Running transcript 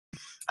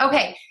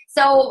Okay,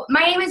 so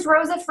my name is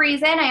Rosa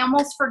Friesen. I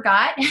almost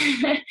forgot.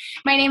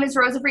 My name is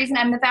Rosa Friesen.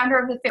 I'm the founder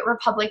of the Fit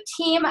Republic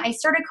team. I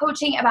started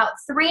coaching about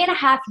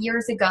 3.5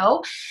 years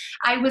ago.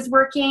 I was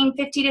working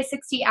 50 to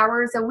 60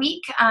 hours a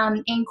week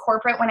in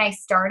corporate when I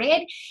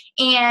started,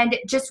 and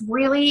just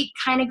really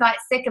kind of got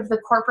sick of the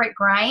corporate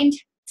grind.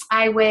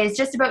 I was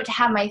just about to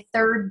have my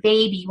third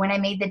baby when I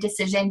made the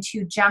decision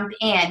to jump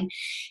in,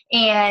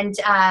 and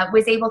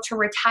was able to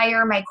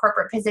retire my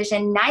corporate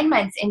position 9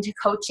 months into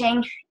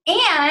coaching.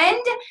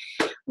 And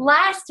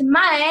last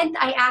month,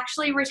 I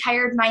actually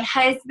retired my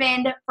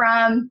husband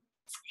from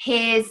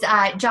his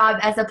job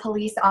as a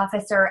police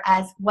officer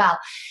as well.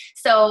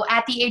 So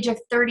at the age of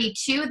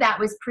 32, that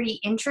was pretty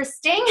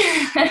interesting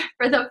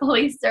for the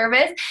police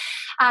service.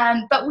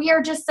 But we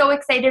are just so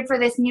excited for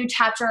this new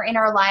chapter in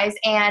our lives,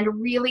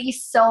 and really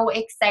so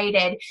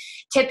excited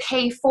to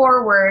pay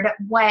forward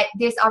what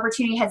this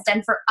opportunity has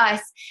done for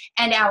us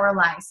and our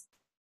lives.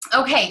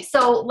 Okay,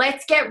 so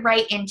let's get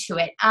right into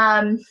it.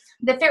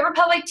 The Fit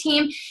Republic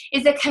team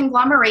is a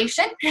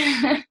conglomeration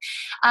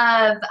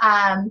of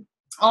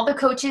all the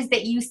coaches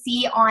that you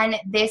see on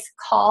this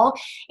call,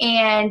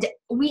 and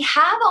we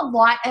have a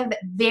lot of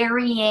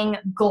varying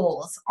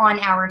goals on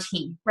our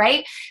team,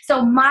 right?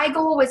 So my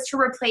goal was to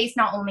replace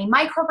not only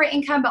my corporate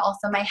income, but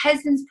also my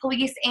husband's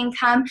police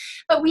income.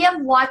 But we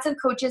have lots of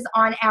coaches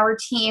on our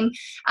team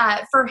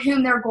for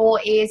whom their goal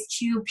is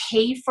to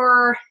pay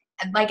for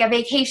like a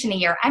vacation a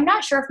year. I'm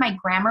not sure if my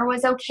grammar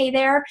was okay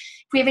there.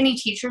 If we have any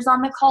teachers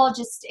on the call,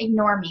 just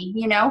ignore me,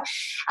 you know.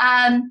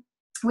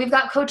 We've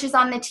got coaches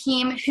on the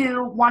team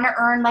who want to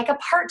earn like a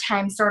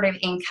part-time sort of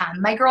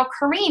income. My girl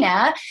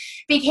Karina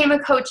became a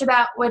coach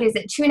about, 2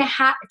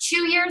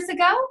 years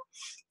ago?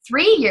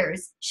 3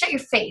 years. Shut your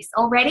face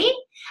already.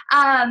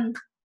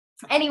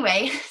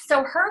 Anyway,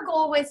 so her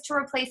goal was to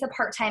replace a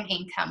part-time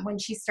income when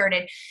she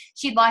started.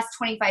 She'd lost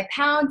 25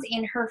 pounds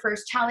in her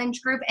first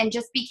challenge group and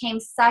just became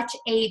such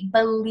a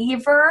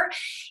believer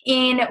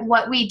in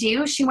what we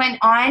do. She went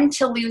on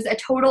to lose a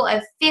total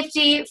of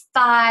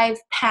 55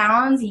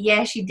 pounds.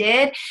 Yes, she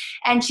did.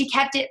 And she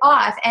kept it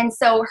off. And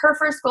so her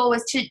first goal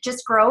was to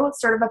just grow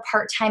sort of a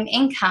part-time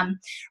income.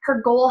 Her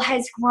goal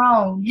has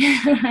grown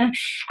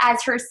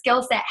as her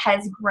skill set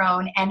has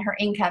grown and her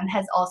income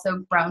has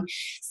also grown.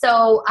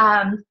 So,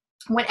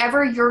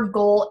 whatever your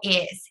goal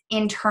is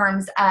in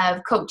terms of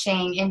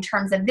coaching, in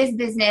terms of this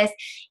business,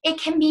 it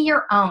can be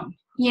your own,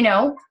 you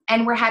know,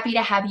 and we're happy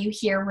to have you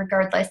here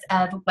regardless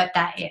of what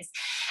that is.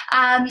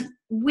 I'm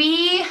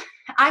going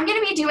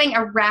to be doing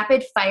a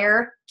rapid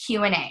fire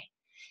Q&A.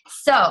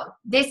 So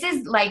this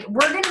is like,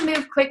 we're going to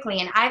move quickly,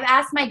 and I've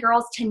asked my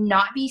girls to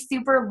not be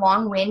super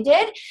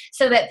long-winded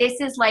so that this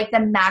is like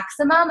the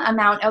maximum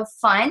amount of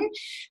fun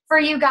for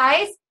you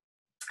guys.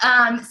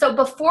 So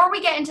before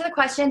we get into the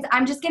questions,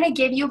 I'm just going to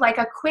give you like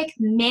a quick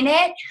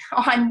minute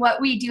on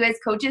what we do as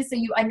coaches so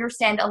you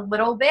understand a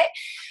little bit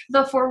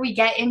before we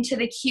get into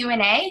the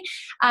Q&A.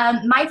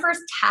 My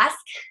first task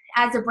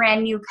as a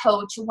brand new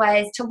coach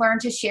was to learn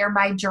to share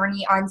my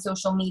journey on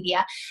social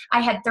media.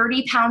 I had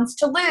 30 pounds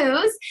to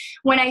lose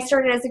when I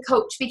started as a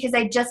coach because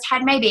I just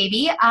had my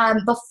baby.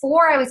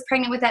 Before I was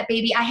pregnant with that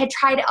baby, I had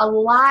tried a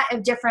lot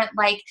of different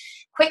like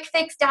quick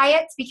fix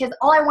diets because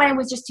all I wanted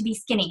was just to be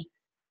skinny.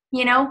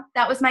 You know,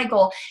 that was my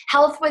goal.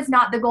 Health was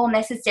not the goal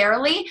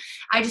necessarily.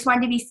 I just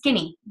wanted to be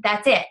skinny.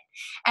 That's it.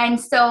 And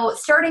so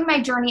starting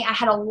my journey, I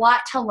had a lot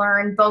to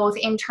learn, both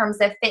in terms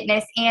of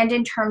fitness and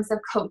in terms of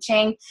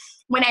coaching.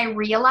 When I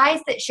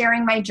realized that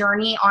sharing my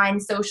journey on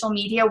social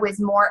media was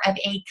more of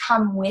a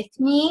come with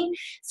me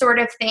sort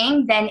of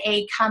thing than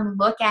a come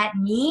look at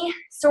me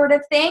sort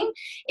of thing,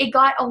 it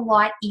got a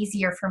lot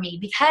easier for me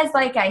because,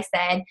 like I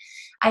said,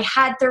 I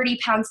had 30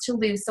 pounds to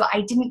lose, so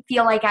I didn't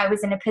feel like I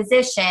was in a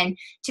position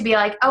to be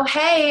like, oh,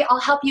 hey, I'll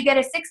help you get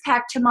a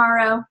six-pack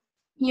tomorrow,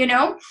 you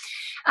know?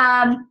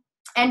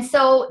 And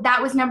so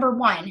that was number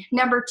one.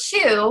 Number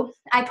two,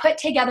 I put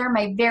together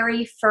my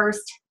very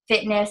first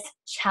fitness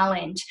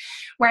challenge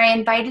where I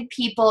invited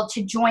people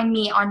to join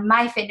me on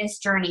my fitness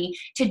journey,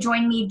 to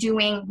join me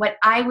doing what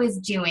I was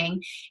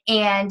doing,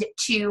 and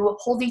to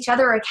hold each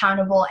other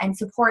accountable and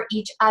support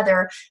each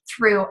other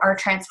through our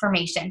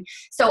transformation.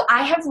 So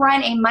I have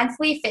run a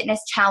monthly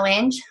fitness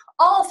challenge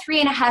all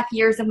 3.5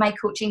 years of my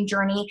coaching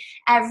journey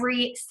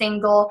every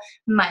single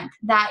month.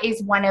 That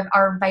is one of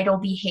our vital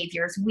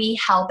behaviors. We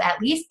help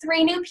at least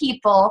 3 new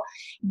people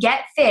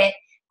get fit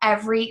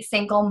every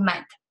single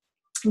month.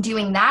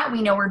 Doing that,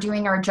 we know we're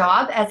doing our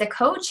job as a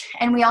coach,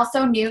 and we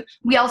also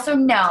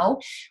know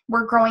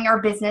we're growing our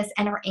business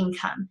and our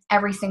income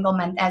every single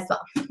month as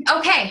well.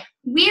 Okay,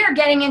 we are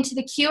getting into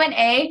the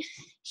Q&A.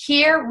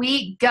 Here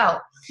we go.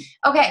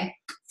 Okay,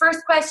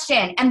 first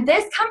question, and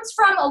this comes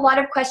from a lot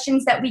of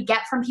questions that we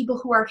get from people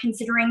who are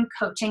considering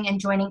coaching and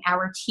joining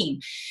our team.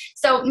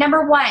 So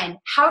number one,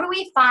 how do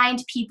we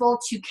find people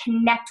to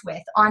connect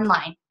with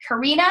online?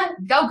 Karina,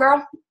 go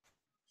girl.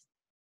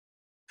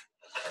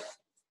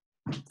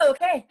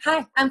 Okay,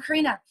 hi, I'm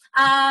Karina.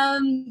 How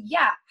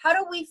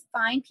do we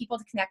find people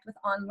to connect with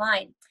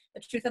online?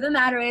 The truth of the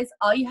matter is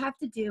all you have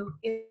to do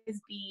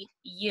is be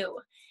you.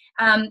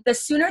 The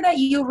sooner that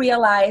you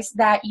realize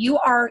that you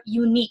are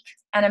unique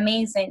and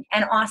amazing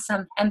and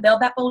awesome and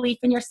build that belief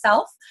in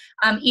yourself,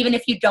 even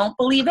if you don't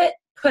believe it,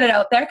 put it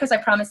out there, because I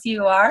promise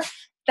you are.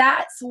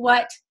 That's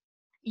what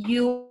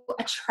you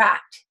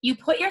attract. You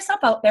put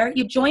yourself out there,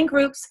 you join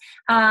groups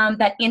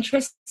that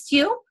interest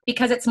you,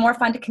 because it's more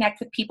fun to connect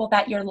with people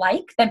that you're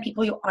like than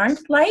people you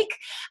aren't like.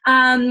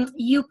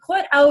 You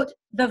put out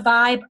the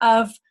vibe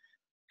of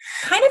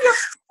kind of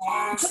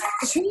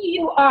who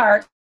you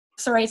are.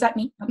 Sorry, is that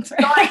me? I'm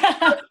sorry.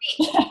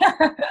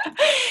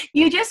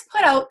 You just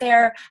put out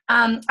there,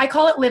 I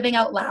call it living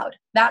out loud.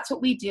 That's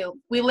what we do.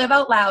 We live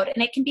out loud,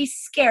 and it can be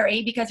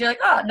scary because you're like,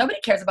 oh, nobody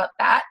cares about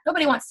that.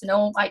 Nobody wants to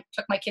know I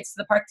took my kids to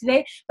the park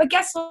today. But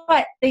guess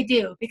what? They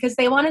do, because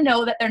they want to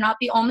know that they're not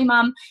the only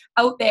mom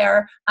out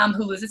there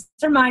who loses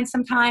their mind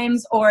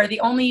sometimes, or the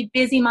only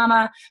busy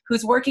mama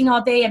who's working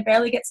all day and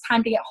barely gets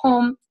time to get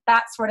home,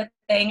 that sort of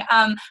thing.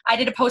 I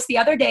did a post the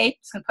other day,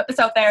 just gonna put this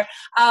out there,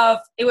 of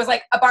it was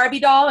like a Barbie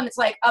doll, and it's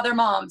like other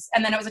moms,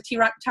 and then it was a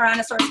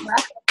Tyrannosaurus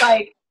Rex,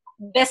 like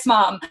this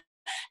mom.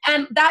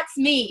 And that's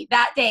me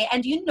that day.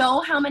 And do you know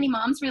how many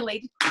moms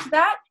related to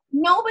that?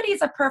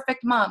 Nobody's a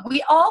perfect mom.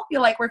 We all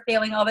feel like we're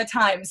failing all the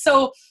time.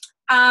 So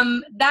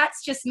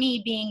that's just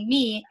me being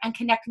me and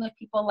connecting with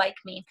people like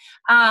me.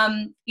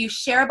 You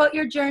share about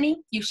your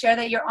journey, you share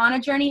that you're on a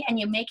journey, and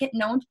you make it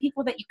known to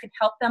people that you can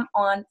help them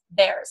on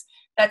theirs.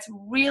 That's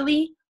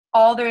really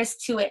all there is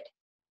to it.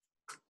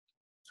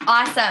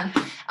 Awesome.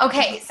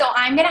 Okay, so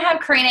I'm going to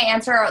have Karina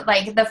answer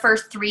like the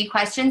first 3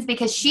 questions,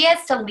 because she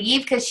has to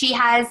leave because she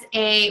has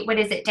a, what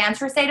is it,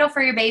 dance recital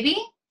for your baby?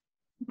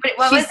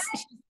 What was it?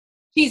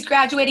 She's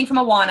graduating from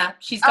Awana.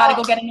 She's got to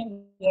go get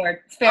an award.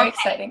 It's very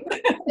exciting.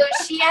 So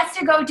she has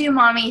to go do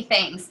mommy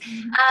things.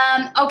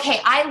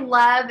 Okay, I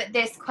love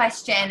this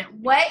question.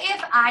 What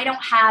if I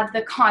don't have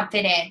the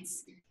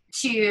confidence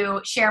to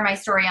share my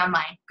story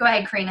online? Go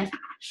ahead, Karina.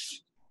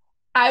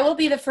 I will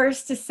be the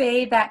first to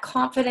say that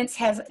confidence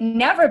has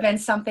never been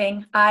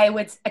something I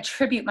would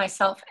attribute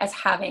myself as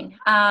having.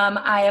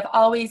 I have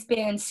always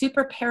been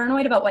super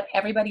paranoid about what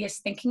everybody is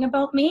thinking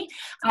about me.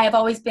 I have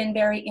always been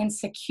very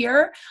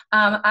insecure.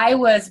 I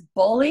was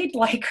bullied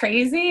like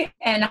crazy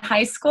in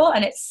high school,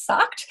 and it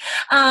sucked.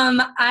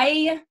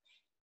 That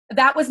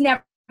was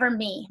never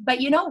me.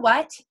 But you know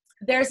what?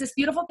 There's this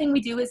beautiful thing we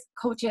do as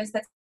coaches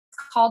that's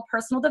called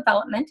personal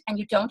development, and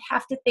you don't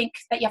have to think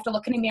that you have to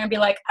look in the mirror and be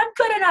like, I'm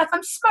good enough,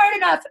 I'm smart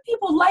enough,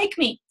 people like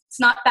me. It's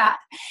not that.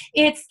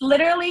 It's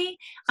literally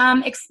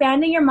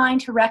expanding your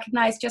mind to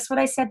recognize just what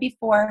I said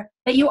before,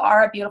 that you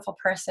are a beautiful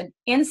person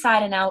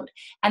inside and out,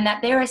 and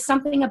that there is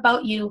something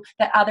about you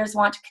that others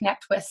want to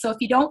connect with. So if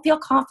you don't feel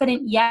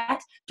confident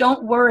yet,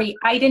 don't worry.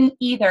 I didn't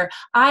either.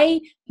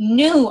 I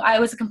knew I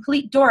was a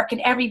complete dork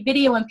in every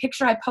video and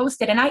picture I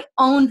posted, and I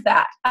owned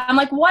that. I'm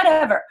like,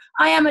 whatever.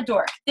 I am a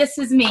dork. This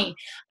is me.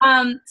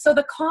 So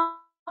the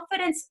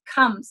confidence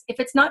comes. If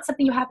it's not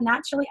something you have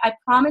naturally, I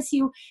promise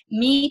you,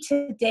 me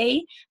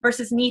today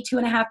versus me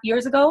 2.5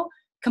 years ago,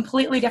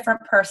 completely different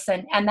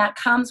person. And that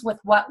comes with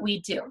what we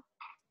do.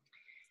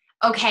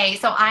 Okay,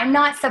 so I'm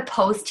not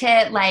supposed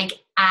to like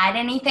add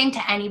anything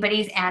to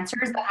anybody's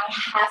answers, but I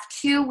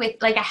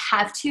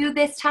have to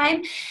this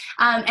time.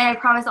 And I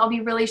promise I'll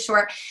be really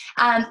short.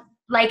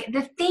 Like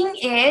the thing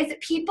is,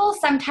 people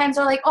sometimes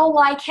are like, oh,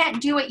 well, I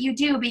can't do what you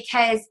do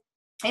because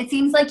it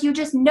seems like you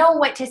just know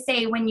what to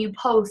say when you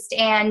post,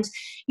 and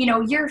you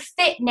know, you're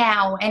fit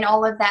now and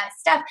all of that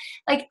stuff.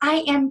 Like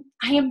I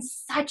am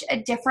such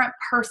a different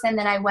person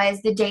than I was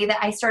the day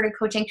that I started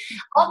coaching.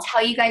 I'll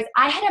tell you guys,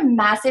 I had a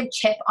massive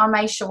chip on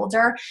my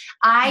shoulder.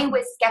 I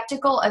was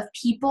skeptical of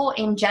people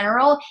in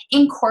general.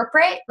 In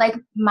corporate, like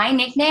my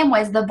nickname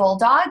was the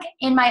bulldog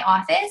in my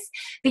office,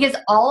 because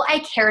all I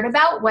cared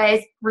about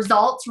was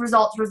results,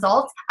 results,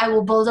 results. I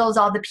will bulldoze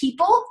all the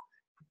people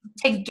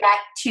to get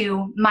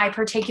to my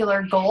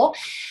particular goal.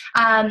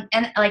 And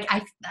like,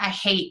 I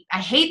hate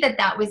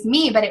that was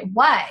me, but it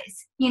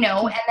was, you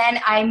know. And then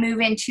I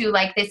move into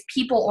like this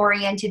people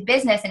oriented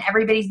business, and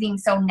everybody's being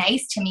so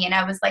nice to me. And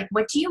I was like,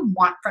 what do you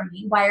want from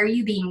me? Why are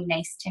you being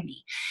nice to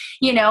me?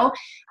 You know?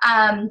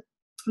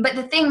 But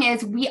the thing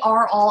is, we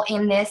are all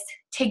in this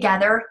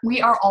together. We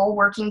are all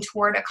working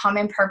toward a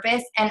common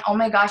purpose. And oh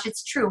my gosh,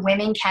 it's true.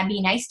 Women can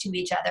be nice to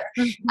each other.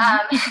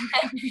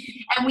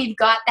 And we've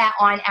got that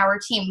on our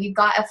team. We've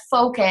got a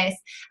focus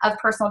of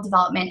personal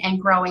development and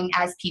growing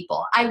as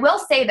people. I will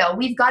say though,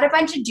 we've got a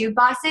bunch of dude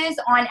bosses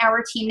on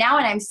our team now,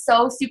 and I'm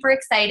so super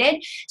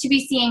excited to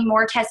be seeing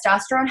more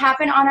testosterone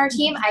happen on our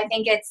team. I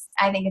think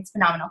it's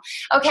phenomenal.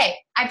 Okay.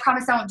 I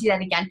promise I won't do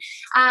that again.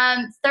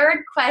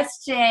 Third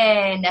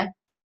question.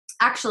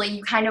 Actually,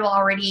 you kind of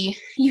already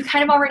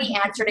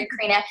answered it,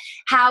 Karina,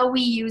 how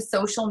we use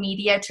social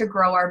media to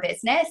grow our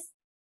business.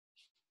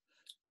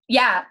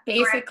 Yeah,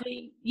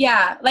 basically.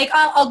 Yeah. Like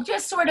I'll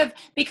just sort of,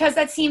 because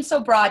that seems so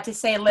broad to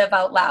say live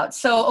out loud.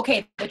 So,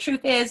 okay, the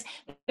truth is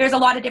there's a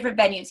lot of different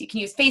venues. You can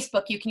use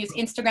Facebook, you can use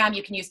Instagram,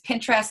 you can use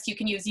Pinterest, you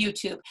can use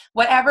YouTube,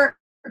 whatever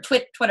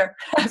Twitter.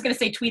 I was going to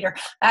say tweeter.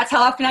 That's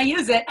how often I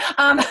use it.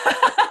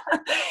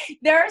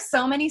 There are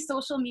so many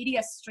social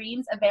media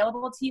streams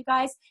available to you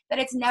guys that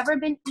it's never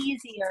been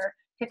easier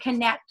to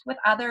connect with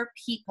other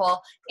people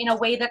in a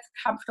way that's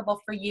comfortable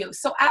for you.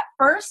 So at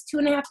first,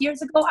 2.5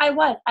 years ago, I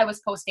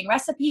was posting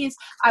recipes.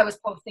 I was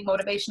posting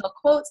motivational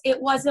quotes.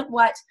 It wasn't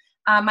what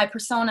my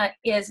persona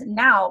is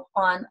now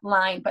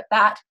online, but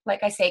that,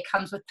 like I say,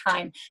 comes with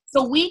time.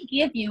 So we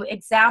give you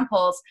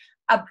examples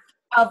of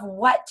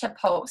what to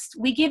post.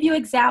 We give you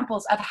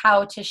examples of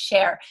how to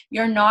share.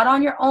 You're not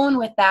on your own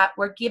with that.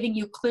 We're giving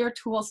you clear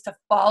tools to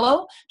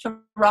follow to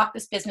rock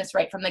this business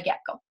right from the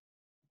get-go.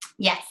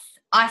 Yes.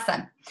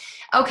 Awesome.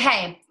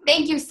 Okay.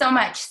 Thank you so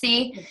much.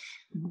 See?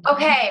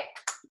 Okay.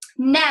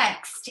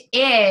 Next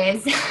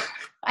is,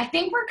 I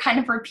think we're kind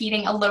of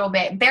repeating a little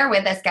bit. Bear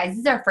with us, guys. This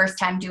is our first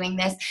time doing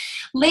this.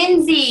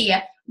 Lindsay,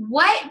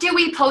 what do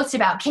we post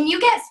about? Can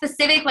you get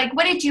specific? Like,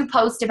 what did you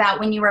post about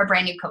when you were a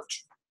brand new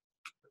coach?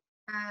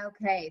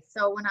 Okay.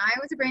 So when I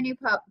was a brand new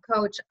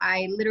coach,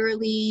 I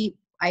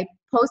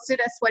posted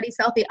a sweaty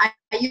selfie. I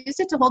used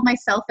it to hold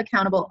myself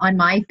accountable on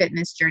my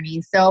fitness journey.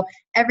 So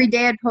every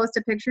day I'd post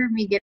a picture of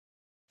me getting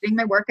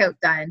my workout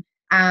done.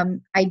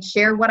 I'd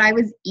share what I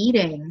was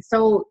eating.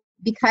 So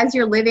because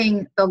you're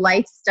living the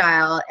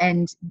lifestyle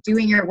and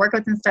doing your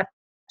workouts and stuff,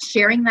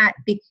 sharing that,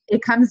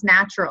 it comes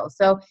natural.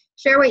 So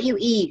share what you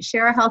eat,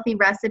 share a healthy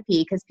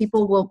recipe, because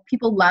people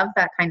love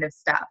that kind of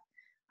stuff.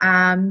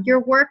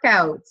 Your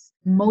workouts,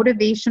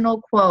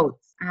 motivational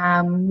quotes.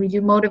 We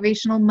do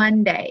Motivational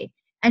Monday.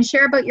 And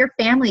share about your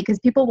family, because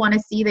people want to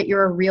see that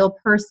you're a real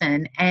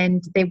person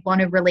and they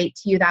want to relate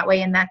to you that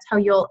way. And that's how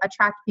you'll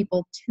attract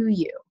people to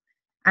you.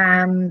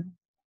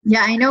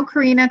 Yeah, I know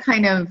Karina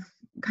kind of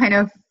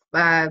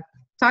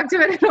talked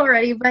about it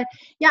already, but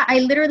yeah, I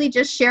literally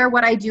just share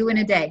what I do in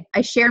a day.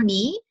 I share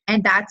me,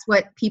 and that's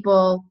what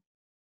people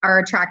are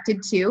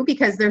attracted to,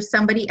 because there's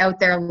somebody out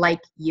there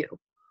like you.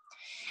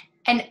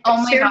 And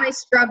oh my share God. My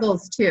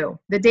struggles too.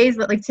 The days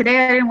that, like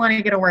today, I didn't want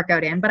to get a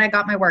workout in, but I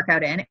got my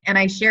workout in and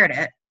I shared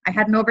it. I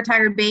had an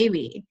overtired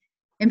baby,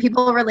 and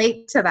people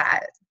relate to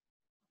that.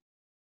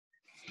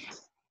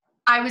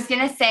 I was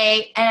going to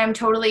say, and I'm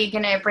totally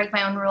going to break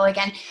my own rule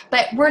again,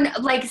 but we're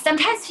like,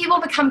 sometimes people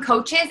become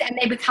coaches and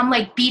they become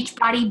like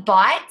Beachbody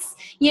bots,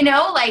 you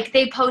know, like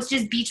they post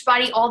just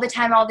Beachbody all the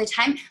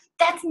time.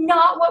 That's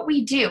not what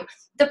we do.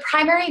 The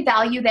primary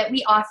value that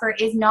we offer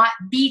is not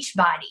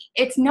Beachbody.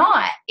 It's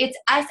not. It's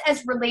us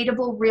as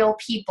relatable, real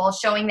people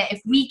showing that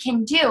if we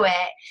can do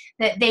it,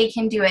 that they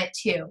can do it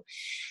too.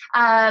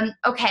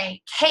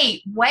 Okay,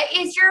 Kate, what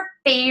is your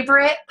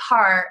favorite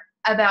part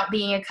about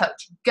being a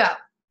coach? Go.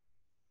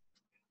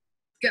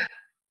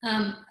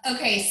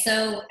 Okay,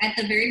 so at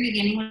the very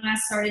beginning when I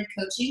started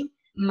coaching,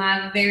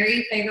 my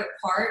very favorite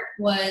part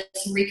was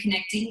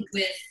reconnecting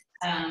with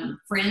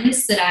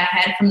friends that I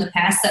had from the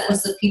past. That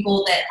was the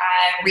people that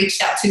I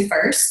reached out to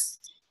first.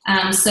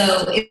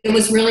 So it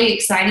was really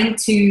exciting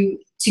to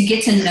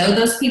get to know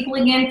those people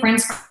again,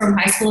 friends from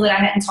high school that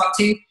I hadn't talked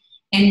to.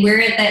 And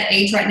we're at that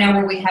age right now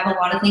where we have a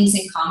lot of things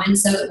in common.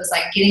 So it was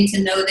like getting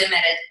to know them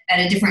at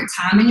a different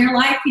time in your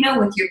life, you know,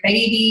 with your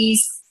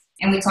babies.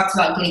 And we talked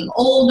about getting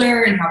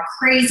older and how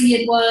crazy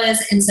it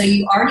was. And so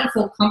you already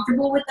feel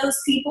comfortable with those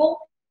people.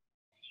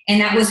 And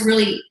that was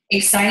really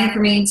exciting for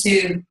me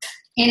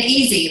an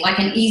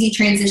easy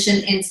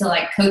transition into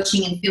like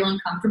coaching and feeling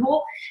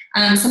comfortable.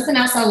 Something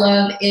else I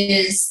love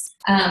is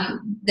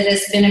that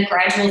has been a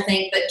gradual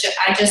thing, but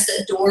I just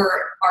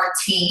adore our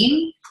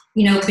team.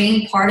 You know,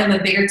 being part of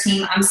a bigger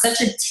team. I'm such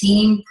a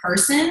team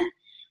person.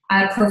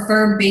 I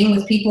prefer being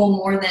with people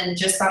more than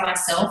just by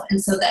myself.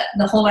 And so that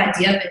the whole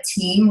idea of a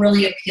team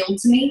really appealed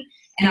to me.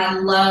 And I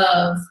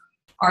love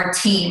our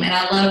team, and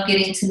I love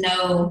getting to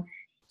know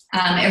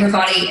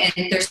everybody. And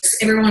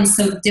everyone's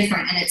so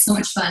different, and it's so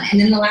much fun. And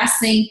then the last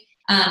thing,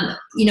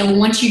 you know,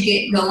 once you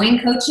get going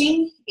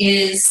coaching,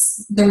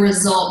 is the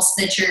results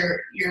that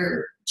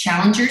your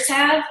challengers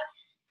have.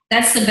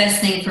 That's the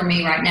best thing for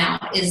me right now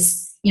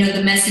is, you know,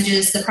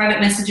 the private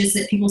messages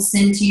that people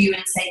send to you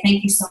and say,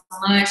 thank you so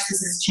much,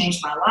 this has changed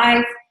my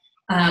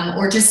life.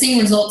 Or just seeing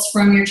results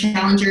from your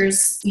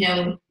challengers, you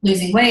know,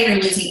 losing weight or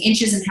losing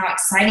inches and how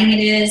exciting it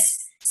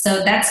is.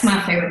 So that's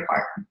my favorite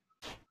part.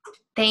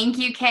 Thank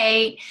you,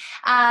 Kate.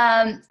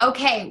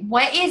 Okay,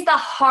 what is the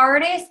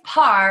hardest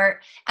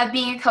part of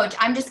being a coach?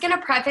 I'm just going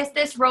to preface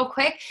this real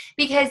quick,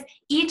 because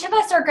each of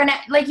us are going to,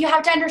 like, you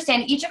have to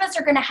understand, each of us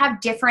are going to have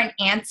different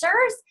answers.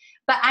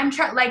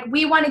 But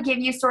we want to give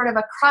you sort of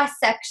a cross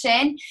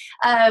section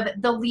of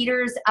the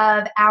leaders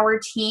of our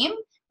team,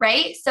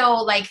 right? So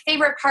like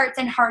favorite parts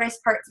and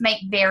hardest parts might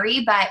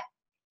vary, but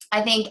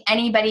I think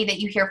anybody that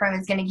you hear from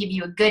is going to give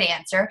you a good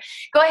answer.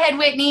 Go ahead,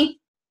 Whitney.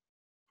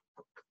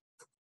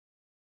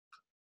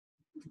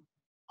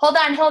 Hold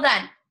on.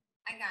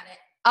 I got it.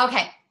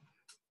 Okay.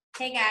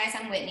 Hey guys,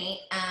 I'm Whitney.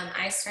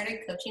 I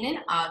started coaching in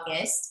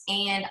August,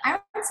 and I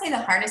would say the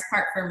hardest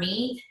part for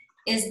me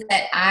is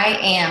that I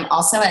am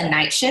also a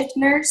night shift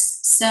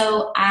nurse.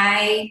 So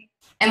I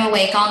am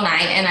awake all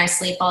night and I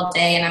sleep all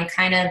day, and I'm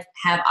kind of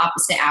have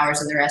opposite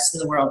hours of the rest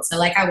of the world. So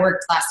like I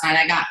worked last night,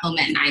 I got home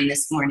at 9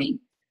 this morning,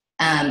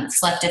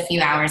 slept a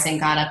few hours and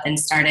got up and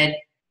started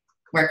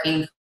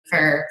working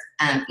for,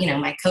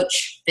 my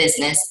coach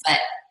business. But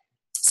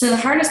so the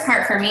hardest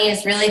part for me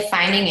is really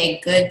finding a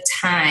good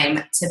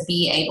time to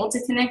be able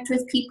to connect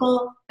with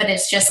people, but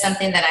it's just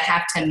something that I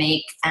have to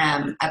make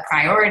a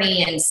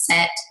priority and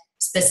set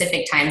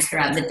specific times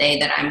throughout the day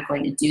that I'm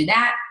going to do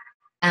that.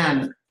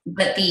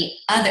 But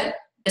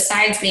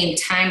besides being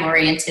time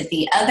oriented,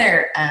 the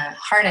other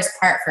hardest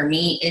part for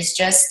me is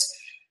just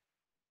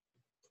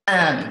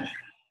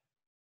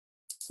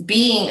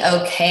being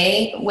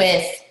okay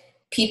with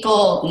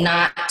people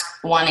not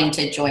wanting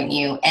to join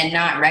you and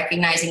not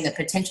recognizing the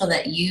potential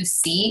that you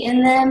see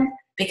in them,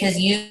 because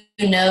you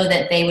know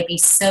that they would be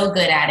so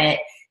good at it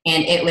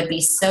and it would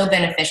be so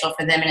beneficial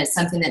for them, and it's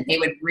something that they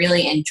would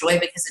really enjoy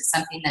because it's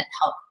something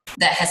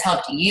that has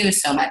helped you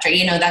so much. Or,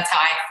 that's how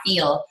I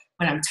feel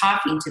when I'm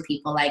talking to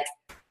people, like,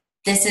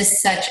 this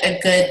is such a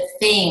good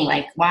thing.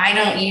 Like, why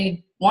don't you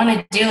want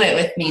to do it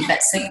with me?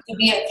 But so you can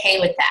be okay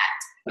with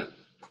that.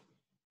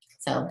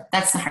 So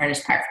that's the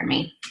hardest part for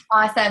me.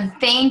 Awesome.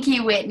 Thank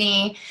you,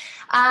 Whitney.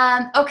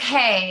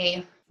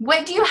 Okay.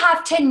 What do you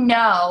have to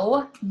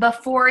know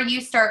before you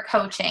start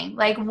coaching?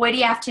 Like, what do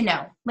you have to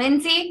know?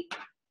 Lindsay?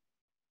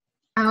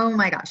 Oh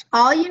my gosh.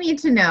 All you need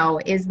to know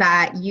is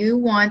that you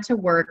want to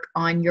work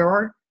on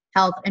your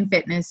health and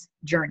fitness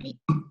journey.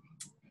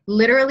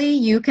 Literally,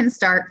 you can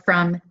start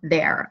from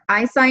there.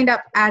 I signed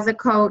up as a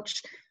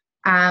coach.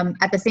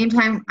 At the same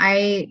time,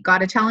 I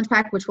got a challenge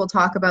pack, which we'll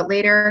talk about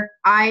later.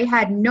 I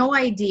had no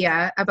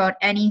idea about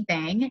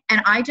anything,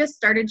 and I just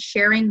started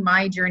sharing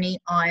my journey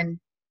on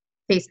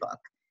Facebook.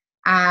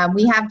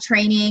 We have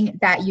training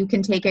that you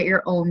can take at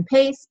your own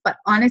pace, but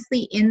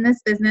honestly, in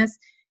this business,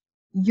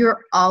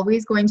 you're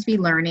always going to be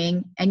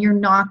learning, and you're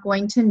not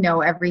going to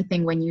know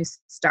everything when you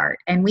start.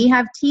 And we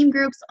have team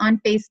groups on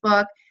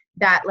Facebook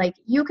that, like,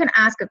 you can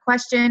ask a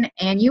question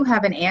and you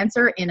have an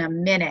answer in a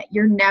minute.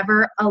 You're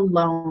never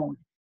alone.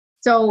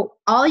 So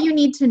all you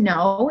need to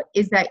know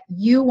is that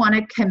you want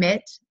to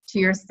commit to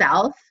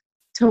yourself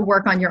to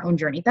work on your own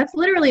journey. That's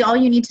literally all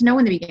you need to know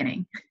in the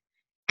beginning.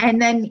 And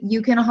then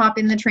you can hop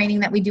in the training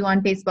that we do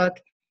on Facebook,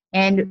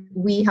 and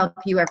we help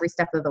you every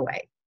step of the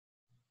way.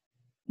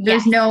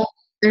 There's no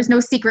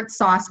secret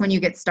sauce when you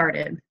get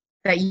started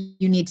that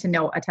you need to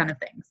know a ton of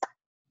things.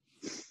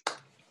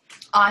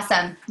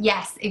 Awesome.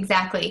 Yes,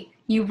 exactly.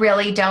 You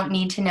really don't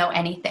need to know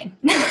anything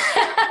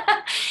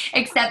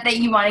except that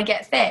you want to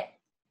get fit,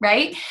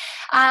 right?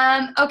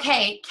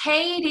 Okay,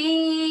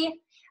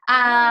 Katie,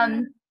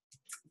 I'm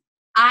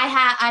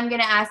going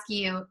to ask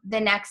you the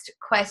next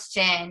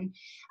question.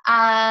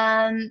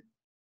 Oh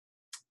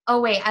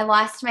wait, I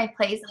lost my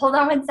place. Hold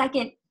on one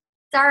second.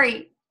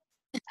 Sorry.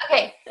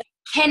 Okay.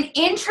 Can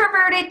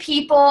introverted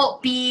people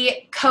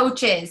be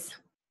coaches?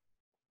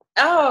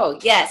 Oh,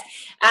 yes.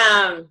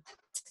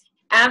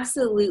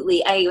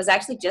 Absolutely. I was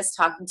actually just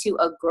talking to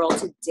a girl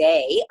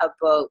today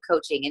about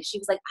coaching, and she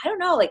was like, I don't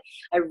know, like,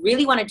 I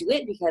really want to do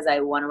it because I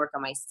want to work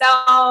on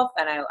myself,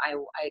 and I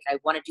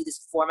want to do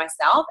this for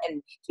myself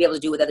and to be able to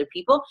do it with other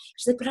people.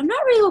 She's like, but I'm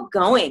not really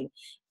going.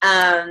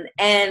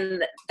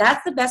 And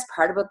that's the best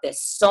part about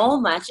this. So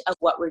much of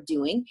what we're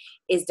doing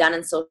is done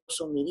in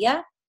social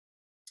media.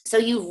 So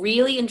you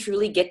really and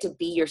truly get to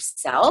be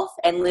yourself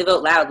and live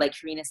out loud, like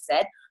Karina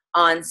said,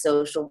 on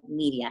social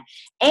media.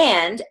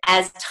 And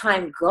as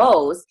time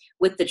goes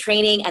with the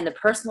training and the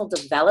personal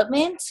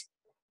development,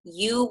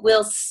 you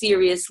will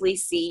seriously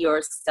see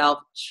yourself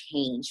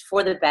change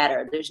for the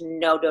better. There's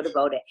no doubt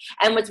about it.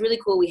 And what's really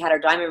cool, we had our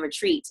Diamond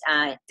Retreat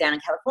down in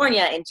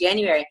California in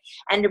January.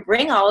 And to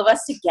bring all of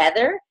us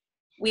together,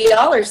 we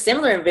all are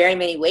similar in very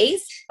many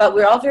ways, but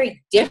we're all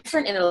very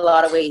different in a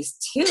lot of ways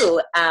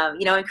too.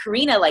 And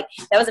Karina, like,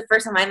 that was the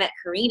first time I met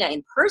Karina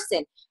in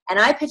person. And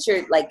I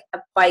pictured, like,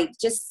 by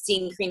just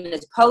seeing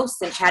Karina's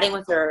posts and chatting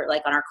with her,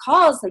 like, on our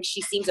calls, like,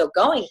 she seems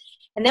outgoing.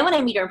 And then when I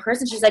meet her in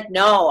person, she's like,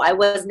 no, I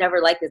was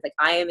never like this. Like,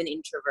 I am an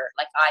introvert.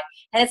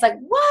 And it's like,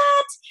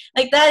 what?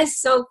 Like, that is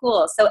so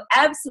cool. So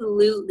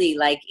absolutely,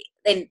 like,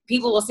 and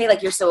people will say,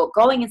 like, you're so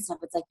outgoing and stuff.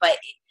 It's like, but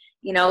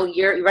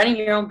you're running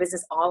your own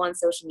business all on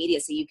social media,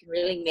 so you can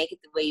really make it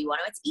the way you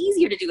want to. It's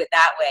easier to do it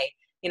that way,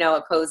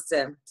 opposed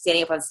to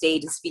standing up on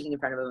stage and speaking in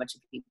front of a bunch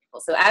of people.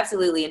 So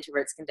absolutely,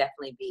 introverts can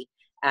definitely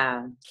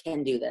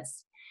can do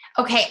this.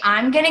 Okay,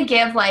 I'm going to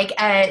give like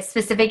a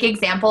specific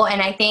example,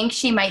 and I think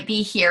she might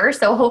be here,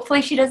 so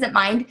hopefully she doesn't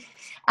mind.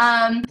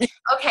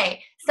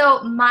 Okay,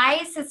 so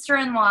my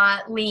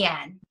sister-in-law,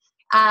 Leanne,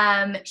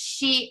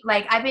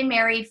 I've been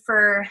married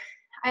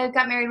I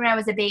got married when I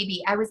was a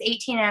baby. I was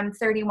 18 and I'm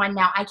 31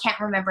 now. I can't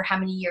remember how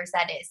many years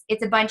that is.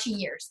 It's a bunch of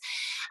years.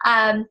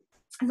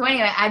 So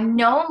anyway, I've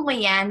known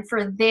Leanne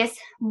for this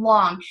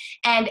long,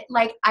 and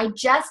like, I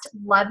just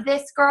love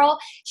this girl.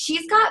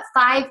 She's got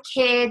 5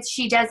 kids.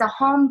 She does a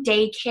home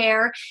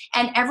daycare,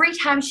 and every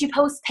time she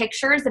posts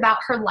pictures about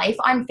her life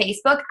on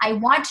Facebook, I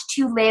want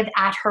to live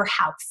at her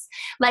house.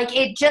 Like,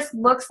 it just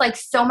looks like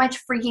so much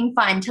freaking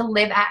fun to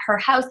live at her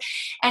house.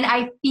 And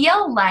I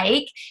feel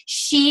like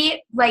she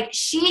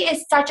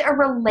is such a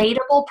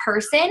relatable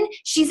person.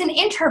 She's an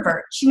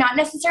introvert. She's not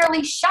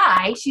necessarily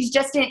shy. She's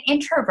just an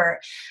introvert.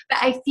 But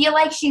I feel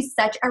like she's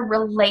such a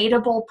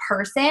relatable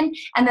person.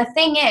 And the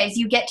thing is,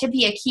 you get to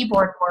be a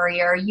keyboard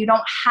warrior. You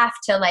don't have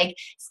to like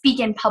speak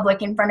in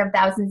public in front of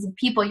thousands of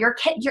people. You're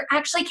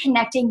actually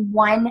connecting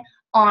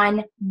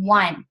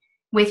one-on-one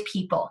with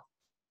people,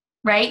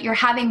 right? You're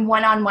having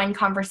one-on-one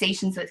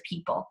conversations with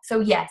people. So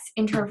yes,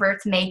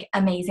 introverts make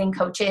amazing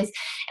coaches.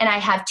 And I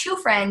have 2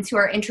 friends who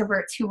are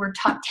introverts who were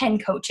top 10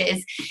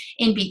 coaches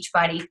in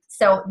Beachbody.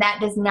 So that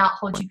does not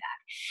hold you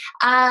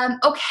back.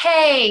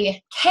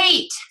 Okay,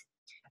 Kate.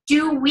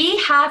 Do we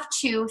have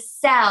to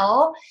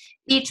sell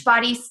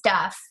Beachbody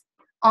stuff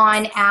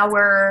on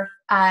our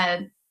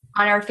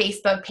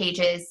Facebook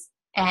pages,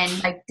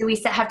 and like, do we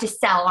have to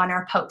sell on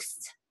our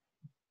posts?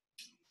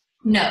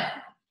 No.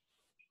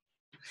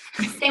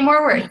 Say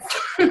more words.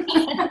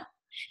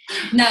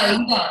 No,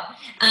 you don't.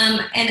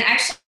 And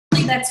actually,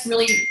 that's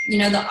really,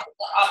 the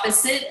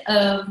opposite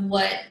of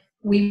what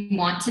we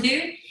want to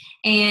do.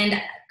 And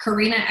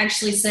Karina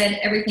actually said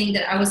everything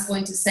that I was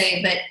going to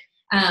say, but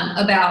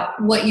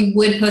about what you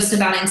would post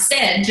about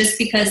instead, just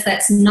because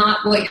that's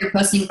not what you're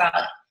posting about.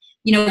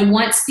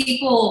 Once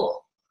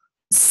people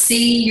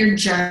see your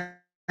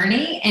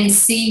journey and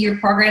see your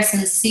progress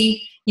and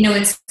see,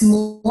 it's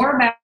more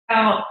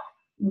about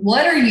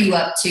what are you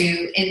up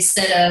to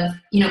instead of,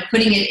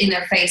 putting it in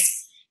their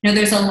face.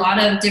 There's a lot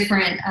of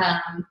different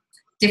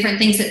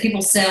things that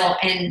people sell.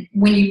 And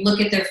when you look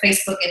at their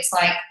Facebook, it's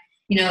like,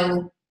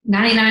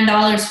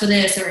 $99 for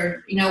this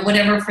or,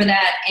 whatever for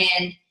that.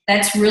 And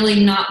that's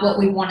really not what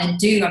we want to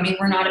do. I mean,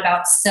 we're not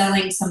about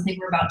selling something.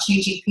 We're about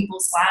changing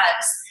people's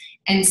lives.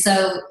 And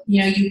so,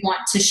 you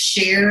want to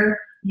share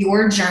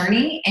your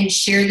journey and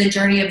share the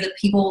journey of the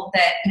people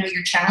that,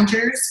 your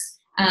challengers,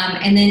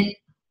 and then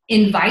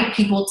invite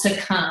people to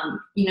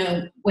come,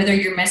 whether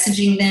you're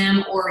messaging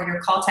them or your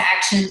call to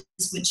actions,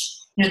 which,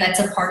 that's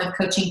a part of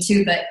coaching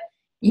too. But,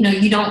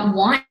 you don't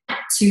want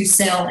to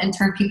sell and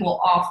turn people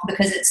off,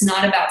 because it's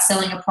not about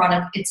selling a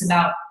product. It's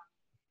about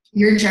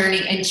your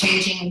journey and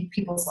changing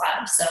people's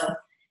lives. So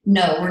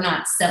no, we're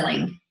not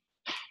selling.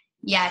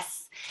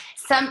 Yes.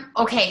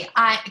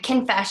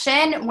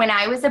 Confession, when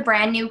I was a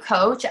brand new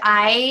coach,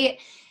 I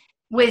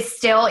was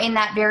still in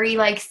that very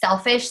like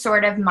selfish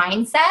sort of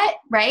mindset,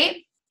 right?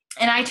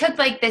 And I took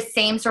like the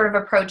same sort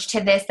of approach to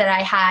this that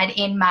I had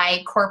in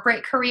my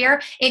corporate career.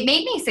 It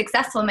made me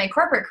successful in my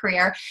corporate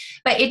career,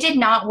 but it did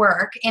not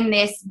work in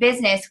this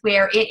business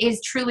where it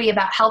is truly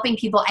about helping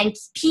people, and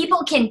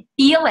people can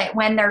feel it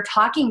when they're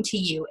talking to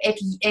you.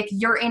 If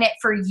you're in it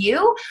for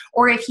you,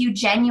 or if you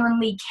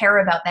genuinely care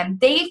about them,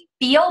 they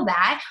feel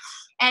that.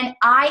 And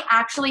I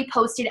actually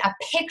posted a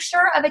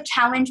picture of a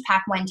challenge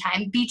pack one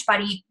time,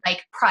 Beachbody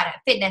like product,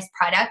 fitness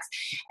products.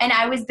 And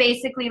I was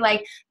basically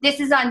like,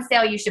 this is on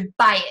sale, you should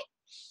buy it.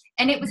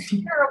 And it was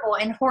terrible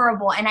and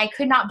horrible. And I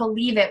could not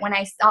believe it when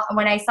I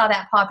saw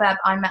that pop up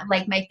on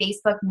my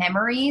Facebook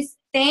memories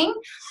thing.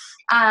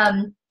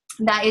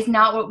 That is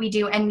not what we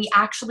do. And we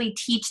actually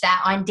teach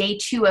that on day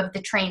 2 of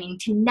the training,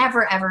 to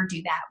never, ever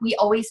do that. We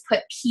always put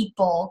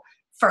people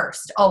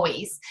first,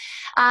 always.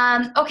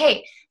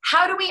 Okay,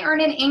 how do we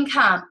earn an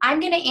income? I'm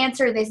going to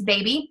answer this,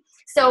 baby.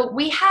 So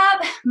we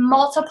have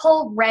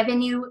multiple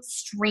revenue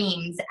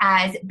streams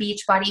as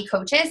Beachbody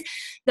coaches.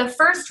 The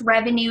first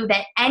revenue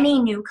that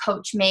any new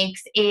coach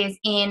makes is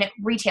in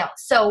retail.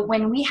 So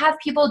when we have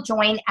people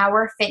join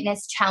our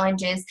fitness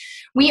challenges,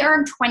 we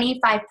earn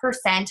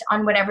 25%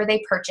 on whatever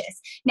they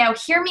purchase. Now,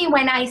 hear me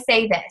when I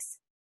say this.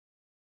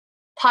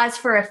 Pause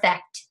for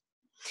effect.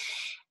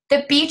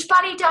 The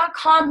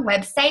Beachbody.com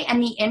website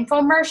and the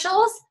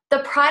infomercials, the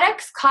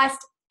products cost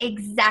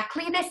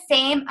exactly the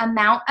same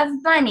amount of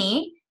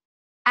money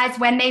as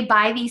when they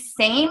buy these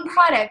same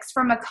products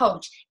from a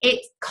coach.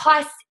 It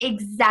costs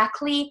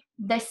exactly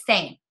the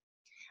same,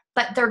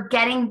 but they're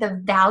getting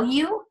the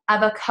value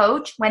of a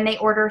coach when they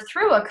order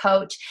through a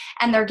coach,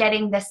 and they're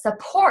getting the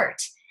support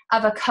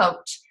of a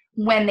coach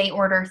when they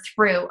order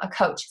through a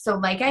coach. So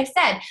like I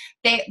said,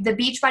 the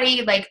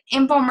Beachbody like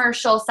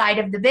infomercial side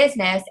of the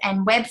business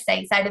and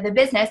website side of the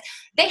business,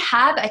 they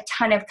have a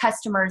ton of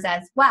customers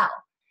as well,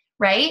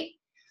 right?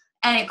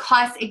 And it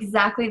costs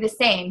exactly the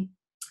same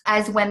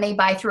as when they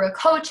buy through a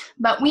coach,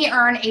 but we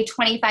earn a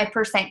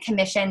 25%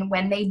 commission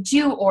when they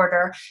do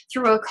order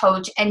through a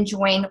coach and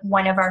join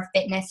one of our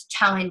fitness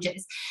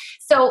challenges.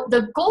 So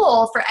the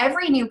goal for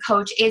every new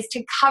coach is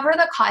to cover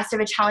the cost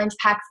of a challenge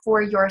pack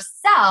for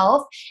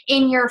yourself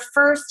in your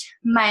first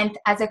month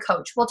as a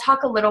coach. We'll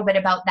talk a little bit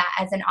about that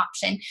as an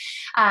option.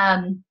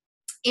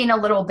 in a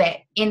little bit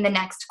in the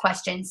next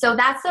question. So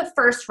that's the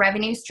first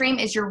revenue stream,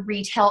 is your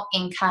retail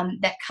income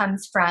that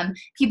comes from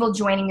people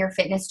joining your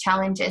fitness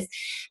challenges.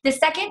 The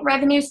second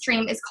revenue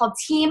stream is called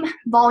team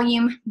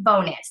volume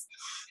bonus.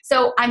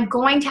 So I'm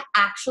going to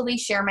actually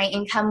share my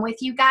income with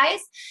you guys.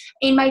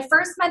 In my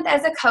first month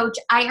as a coach,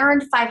 I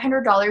earned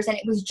 $500 and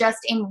it was just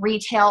in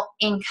retail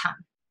income.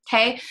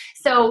 Okay.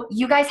 So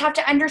you guys have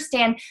to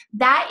understand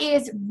that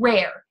is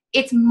rare.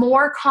 It's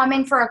more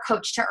common for a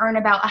coach to earn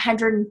about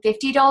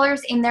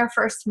 $150 in their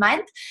first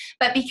month.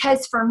 But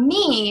because for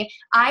me,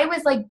 I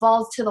was like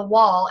balls to the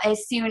wall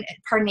as soon,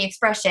 pardon the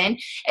expression,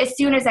 as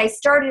soon as I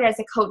started as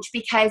a coach,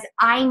 because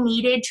I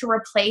needed to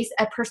replace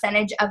a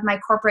percentage of my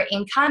corporate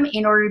income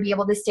in order to be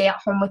able to stay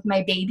at home with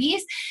my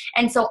babies.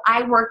 And so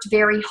I worked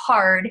very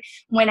hard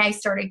when I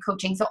started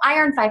coaching. So I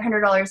earned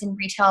 $500 in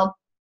retail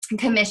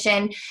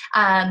commission.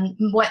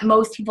 What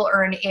most people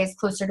earn is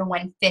closer to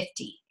 $150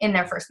 in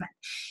their first month.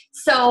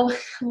 So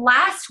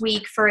last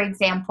week, for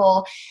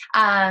example,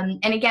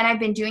 and again, I've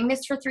been doing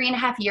this for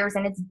 3.5 years,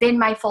 and it's been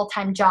my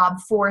full-time job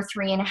for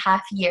 3.5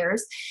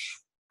 years.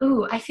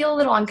 Ooh, I feel a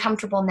little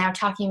uncomfortable now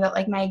talking about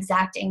like my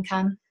exact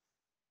income.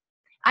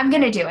 I'm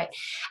going to do it.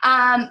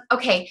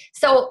 Okay.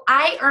 So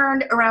I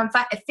earned around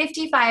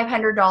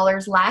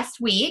 $5,500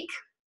 last week.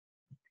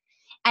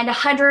 And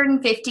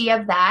 150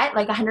 of that,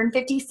 like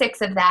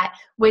 156 of that,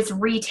 was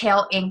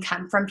retail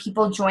income from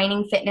people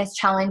joining fitness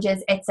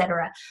challenges,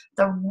 etc.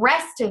 The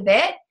rest of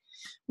it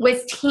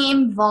was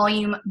team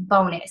volume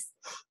bonus.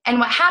 And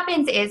what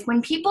happens is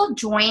when people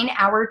join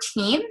our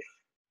team,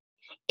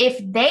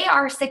 if they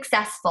are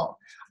successful,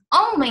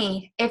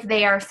 only if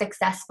they are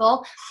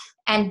successful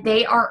and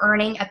they are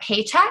earning a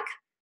paycheck,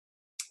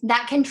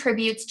 that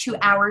contributes to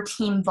our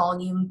team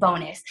volume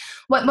bonus.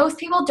 What most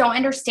people don't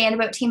understand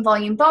about team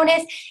volume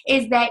bonus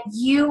is that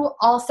you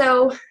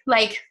also,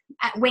 like,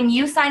 when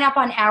you sign up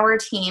on our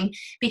team,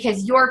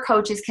 because your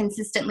coach is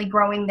consistently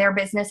growing their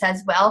business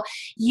as well,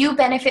 you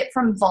benefit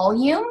from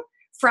volume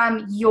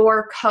from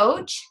your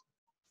coach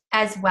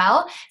as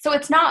well. So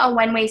it's not a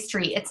one-way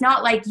street. It's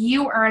not like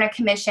you earn a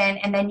commission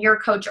and then your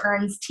coach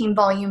earns team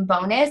volume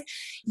bonus.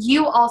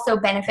 You also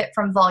benefit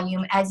from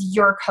volume as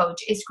your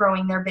coach is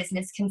growing their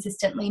business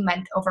consistently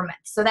month over month.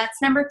 So that's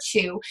number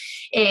 2,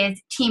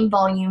 is team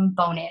volume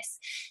bonus.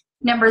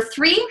 Number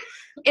 3,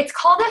 it's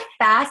called a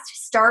Fast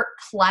Start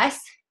Plus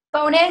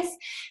bonus.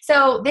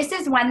 So this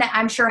is one that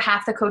I'm sure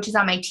half the coaches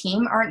on my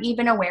team aren't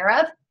even aware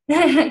of.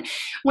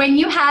 When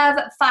you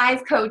have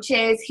 5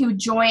 coaches who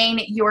join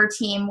your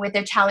team with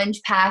a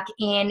challenge pack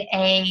in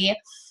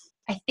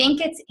I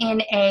think it's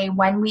in a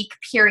 1-week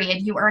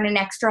period, you earn an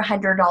extra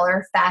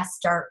 $100 Fast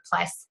Start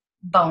Plus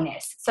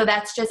bonus. So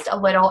that's just a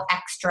little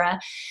extra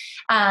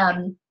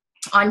on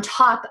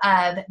top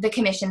of the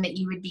commission that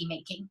you would be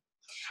making.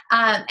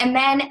 And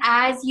then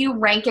as you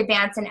rank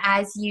advance and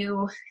as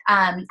you're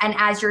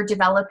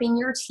developing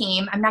your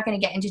team, I'm not going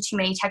to get into too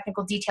many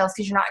technical details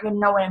because you're not going to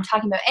know what I'm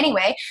talking about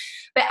anyway.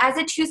 But as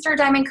a 2-star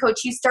diamond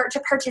coach, you start to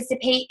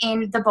participate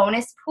in the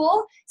bonus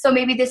pool. So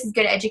maybe this is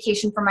good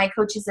education for my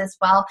coaches as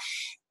well.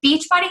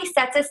 Beachbody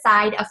sets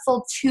aside a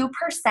full 2%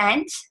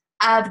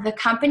 of the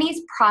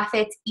company's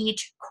profits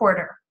each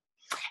quarter.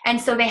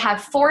 And so they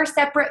have 4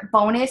 separate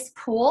bonus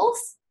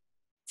pools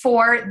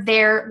for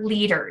their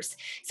leaders.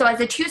 So as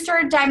a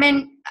 2-star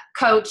diamond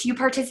coach, you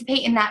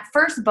participate in that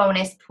first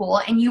bonus pool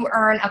and you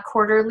earn a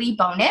quarterly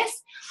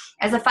bonus.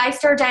 As a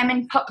 5-star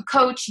diamond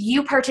coach,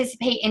 you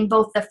participate in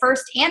both the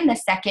first and the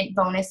second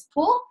bonus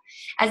pool.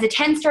 As a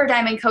 10-star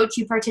diamond coach,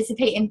 you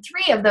participate in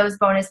 3 of those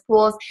bonus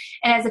pools.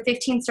 And as a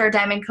 15-star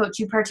diamond coach,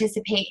 you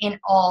participate in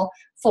all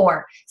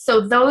 4.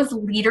 So those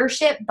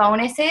leadership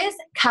bonuses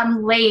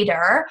come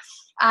later.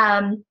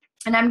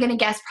 And I'm going to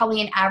guess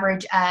probably an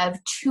average of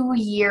 2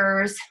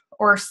 years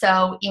or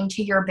so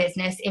into your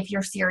business if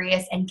you're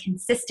serious and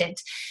consistent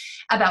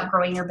about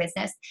growing your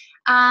business.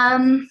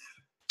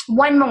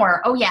 One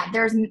more. Oh yeah,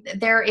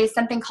 there is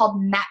something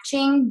called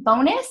matching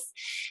bonus.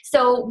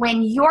 So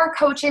when your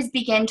coaches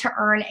begin to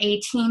earn a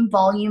team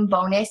volume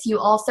bonus, you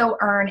also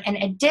earn an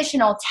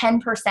additional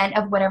 10%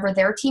 of whatever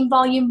their team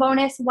volume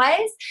bonus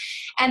was.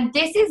 And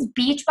this is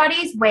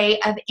Beachbody's way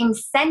of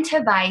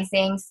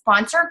incentivizing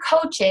sponsor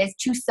coaches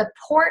to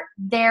support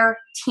their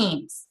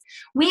teams.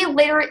 We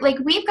literally,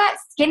 we've got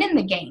skin in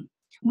the game.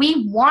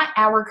 We want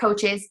our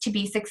coaches to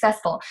be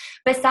successful.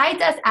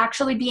 Besides us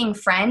actually being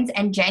friends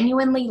and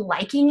genuinely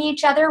liking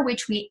each other,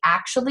 which we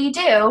actually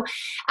do,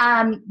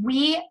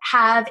 we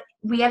have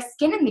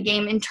skin in the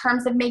game in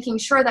terms of making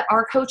sure that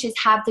our coaches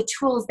have the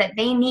tools that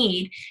they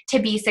need to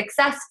be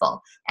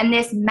successful. And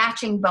this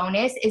matching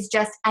bonus is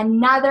just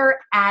another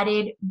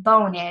added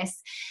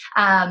bonus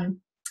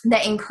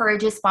that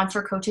encourages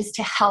sponsor coaches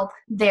to help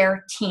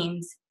their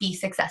teams be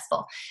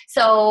successful.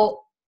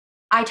 So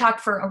I talked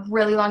for a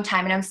really long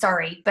time and I'm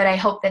sorry, but I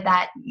hope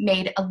that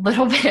made a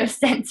little bit of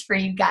sense for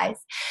you guys.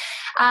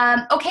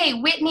 Okay,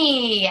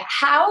 Whitney,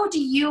 how do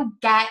you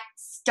get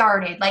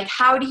started? Like,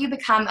 how do you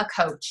become a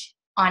coach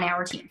on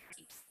our team?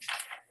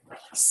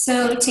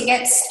 So to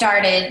get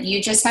started,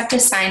 you just have to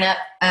sign up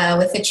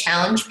with a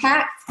challenge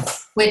pack,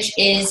 which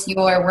is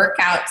your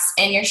workouts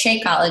and your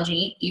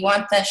Shakeology. You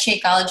want the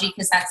Shakeology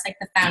because that's like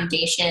the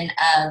foundation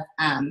of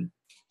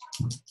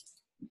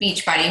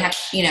Beachbody.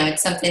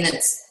 It's something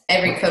that's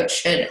every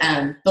coach should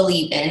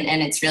believe in,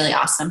 and it's really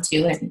awesome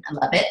too, and I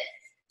love it.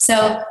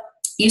 So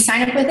you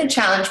sign up with a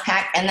challenge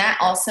pack, and that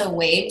also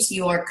waives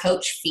your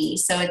coach fee.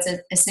 So it's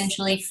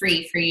essentially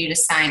free for you to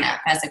sign up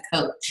as a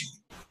coach.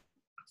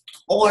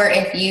 Or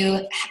if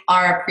you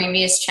are a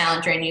previous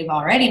challenger and you've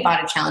already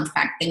bought a challenge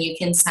pack, then you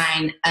can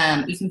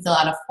you can fill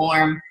out a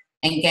form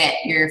and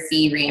get your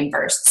fee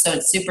reimbursed. So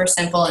it's super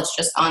simple. It's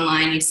just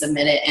online. You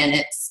submit it and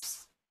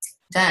it's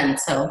done.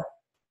 So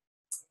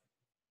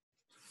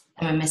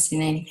am I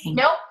missing anything?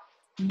 Nope.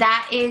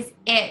 That is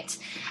it.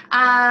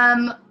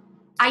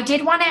 I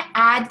did want to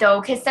add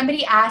though, because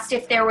somebody asked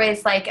if there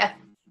was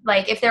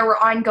if there were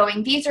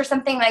ongoing fees or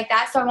something like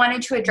that. So I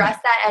wanted to address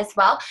that as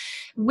well.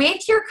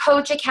 With your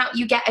coach account,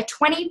 you get a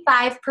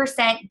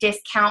 25%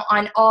 discount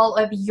on all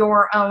of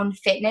your own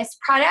fitness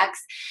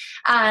products,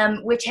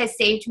 which has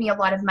saved me a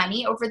lot of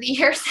money over the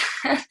years.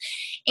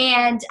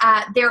 And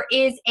there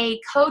is a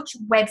coach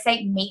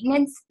website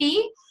maintenance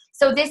fee.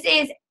 So this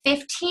is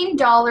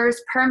 $15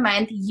 per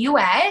month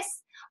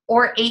US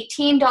or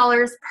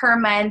 $18 per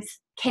month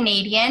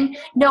Canadian.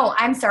 No,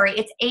 I'm sorry.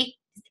 It's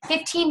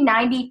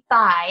 $15.95.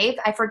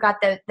 I forgot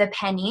the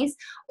pennies,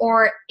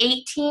 or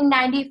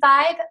 $18.95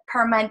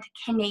 per month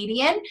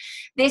Canadian.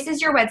 This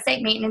is your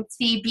website maintenance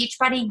fee.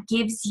 Beachbody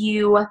gives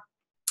you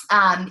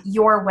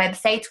your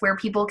websites where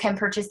people can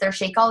purchase their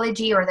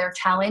Shakeology or their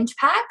challenge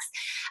packs.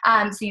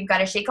 So you've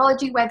got a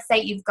Shakeology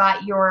website, you've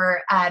got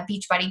your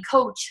Beachbody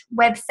Coach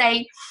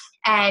website,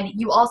 and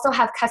you also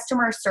have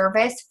customer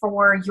service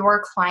for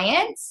your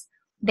clients.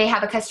 They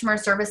have a customer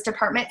service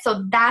department.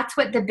 So that's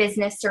what the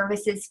business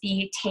services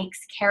fee takes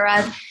care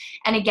of.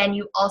 And again,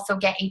 you also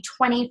get a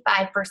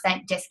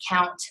 25%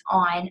 discount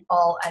on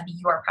all of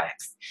your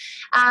products.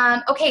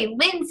 Okay,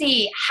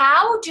 Lindsay,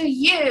 how do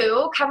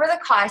you cover the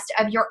cost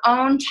of your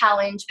own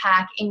challenge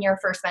pack in your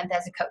first month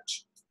as a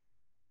coach?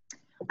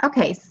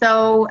 Okay,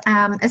 so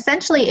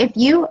essentially, if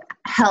you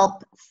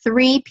help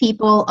 3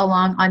 people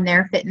along on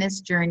their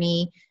fitness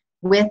journey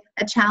with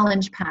a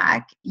challenge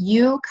pack,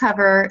 you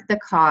cover the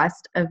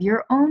cost of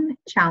your own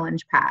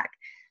challenge pack.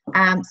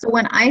 So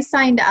when I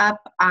signed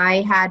up,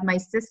 I had my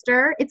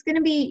sister. It's going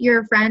to be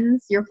your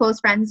friends, your close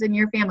friends, and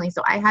your family.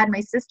 So I had my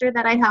sister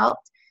that I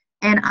helped,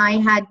 and I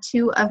had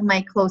 2 of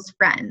my close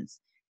friends.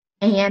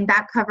 And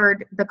that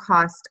covered the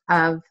cost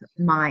of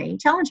my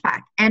challenge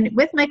pack. And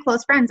with my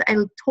close friends, I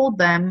told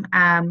them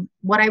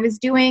what I was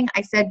doing.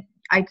 I said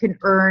I could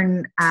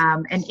earn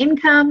an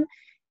income,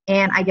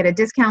 and I get a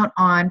discount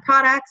on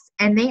products.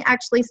 And they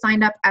actually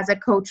signed up as a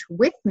coach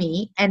with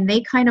me, and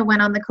they kind of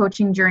went on the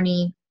coaching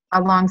journey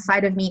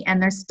alongside of me, and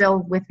they're still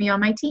with me on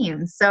my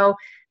team. So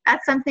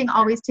that's something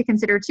always to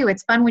consider too.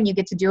 It's fun when you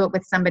get to do it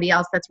with somebody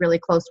else that's really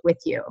close with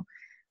you.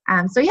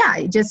 So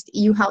yeah,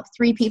 you help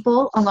 3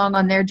 people along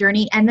on their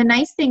journey. And the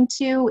nice thing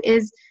too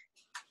is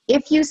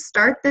if you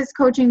start this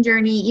coaching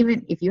journey,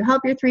 even if you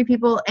help your 3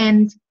 people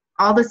and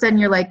all of a sudden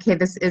you're like, okay,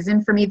 this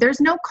isn't for me,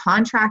 there's no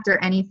contract or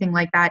anything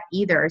like that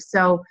either.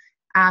 So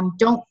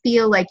don't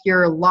feel like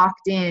you're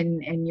locked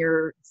in and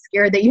you're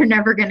scared that you're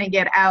never going to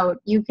get out.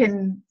 You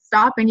can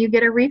stop and you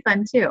get a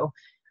refund too.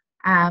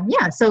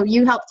 So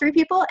you help 3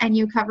 people and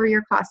you cover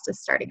your cost of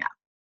starting up.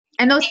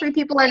 And those 3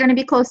 people are going to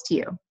be close to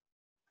you.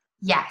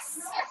 Yes.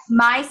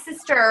 My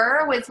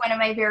sister was one of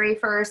my very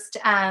first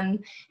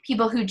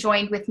people who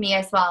joined with me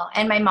as well.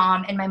 And my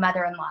mom and my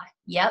mother-in-law.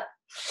 Yep.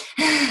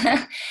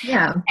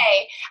 Yeah.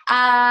 Okay.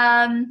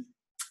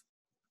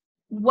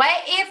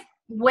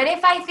 What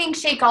if I think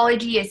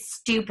Shakeology is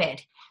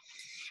stupid?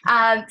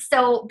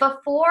 So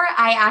before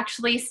I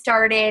actually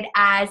started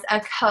as a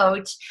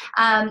coach,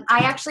 I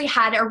actually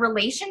had a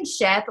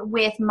relationship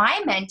with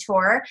my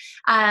mentor,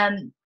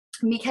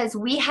 because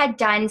we had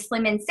done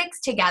Slim in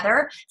 6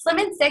 together. Slim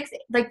in 6,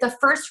 like the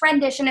first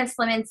rendition of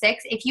Slim in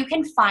 6, if you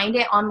can find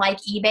it on like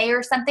eBay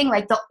or something,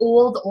 like the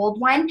old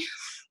one,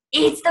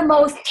 it's the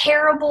most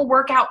terrible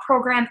workout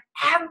program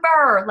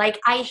ever. Like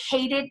I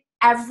hated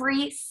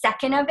every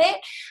second of it,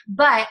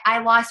 but I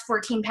lost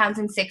 14 pounds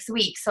in 6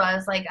 weeks. So I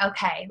was like,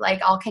 okay,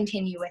 like I'll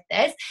continue with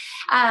this.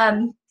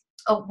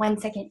 Oh, 1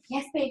 second.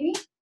 Yes, baby.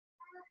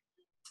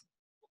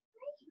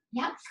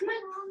 Yeah, come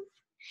on.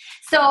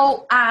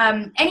 So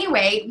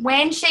anyway,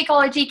 when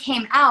Shakeology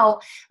came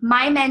out,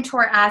 my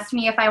mentor asked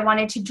me if I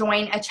wanted to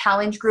join a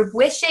challenge group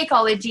with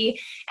Shakeology.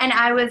 And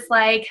I was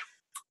like,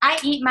 I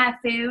eat my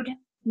food.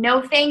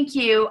 No, thank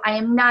you. I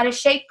am not a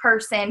shake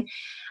person.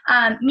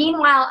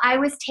 Meanwhile, I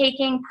was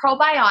taking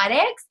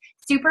probiotics,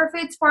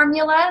 superfoods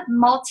formula,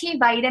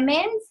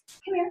 multivitamins,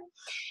 come here,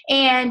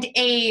 and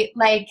a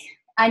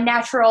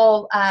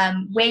natural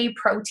whey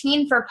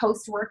protein for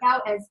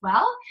post-workout as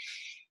well.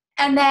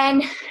 And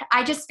then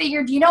I just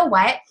figured, you know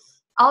what?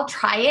 I'll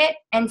try it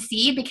and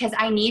see, because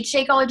I need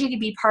Shakeology to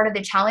be part of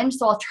the challenge.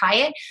 So I'll try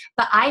it,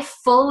 but I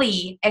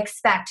fully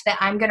expect that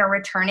I'm going to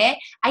return it.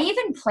 I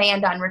even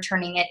planned on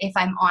returning it, if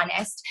I'm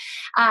honest,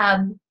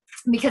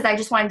 because I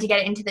just wanted to get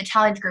it into the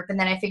challenge group. And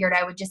then I figured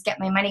I would just get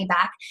my money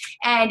back.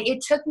 And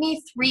it took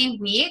me 3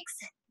 weeks.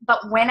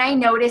 But when I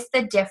noticed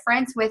the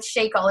difference with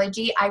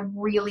Shakeology, I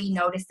really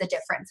noticed the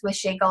difference with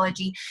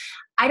Shakeology.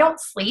 I don't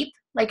sleep.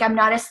 Like, I'm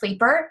not a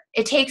sleeper.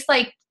 It takes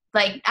like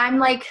I'm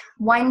like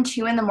 1,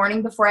 2 in the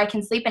morning before I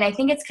can sleep. And I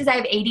think it's because I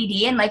have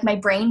ADD and like my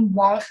brain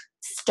won't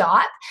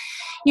stop,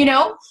 you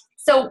know?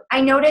 So I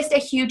noticed a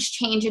huge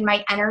change in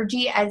my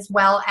energy, as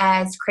well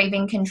as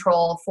craving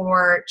control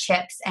for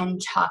chips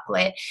and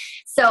chocolate.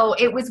 So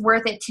it was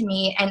worth it to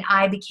me, and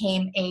I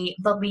became a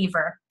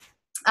believer.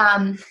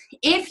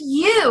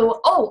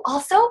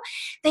 Also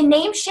the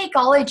name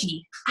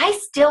Shakeology, I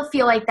still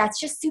feel like that's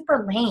just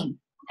super lame.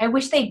 I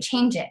wish they'd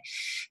change it.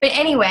 But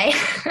anyway,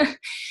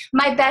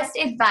 my best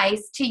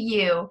advice to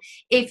you,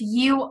 if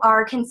you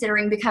are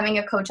considering becoming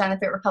a coach on the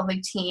Fit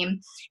Republic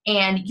team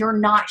and you're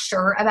not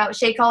sure about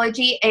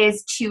Shakeology,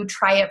 is to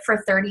try it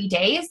for 30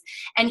 days.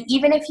 And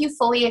even if you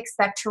fully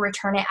expect to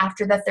return it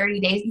after the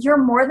 30 days,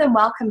 you're more than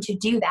welcome to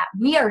do that.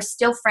 We are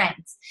still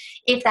friends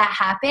if that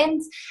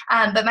happens.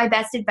 But my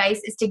best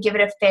advice is to give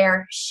it a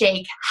fair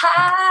shake.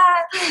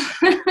 Ha!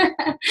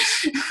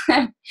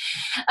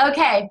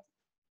 Okay.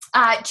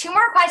 2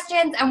 more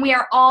questions and we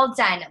are all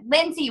done.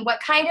 Lindsay,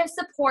 what kind of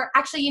support?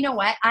 Actually, you know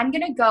what? I'm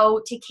going to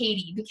go to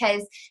Katie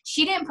because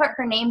she didn't put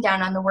her name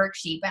down on the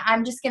worksheet, but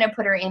I'm just going to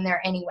put her in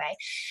there anyway.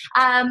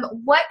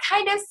 What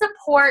kind of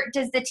support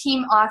does the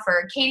team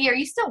offer? Katie, are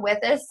you still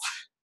with us?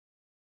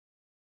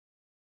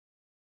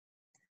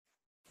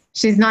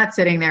 She's not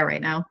sitting there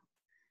right now.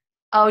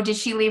 Oh, did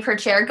she leave her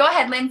chair? Go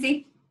ahead,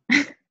 Lindsay.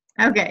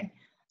 Okay.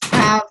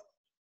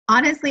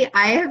 Honestly,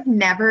 I have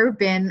never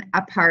been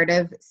a part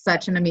of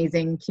such an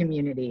amazing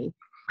community.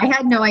 I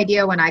had no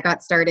idea when I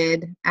got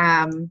started.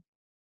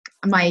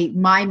 My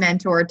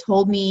mentor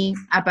told me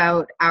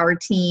about our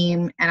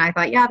team, and I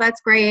thought, yeah,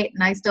 that's great.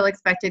 And I still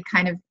expected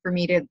kind of for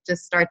me to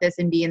just start this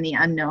and be in the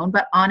unknown.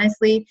 But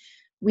honestly,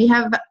 we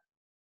have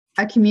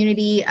a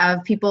community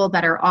of people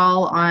that are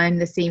all on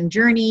the same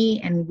journey,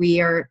 and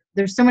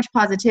there's so much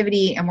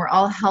positivity, and we're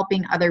all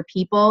helping other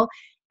people.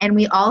 And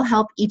we all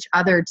help each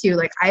other too.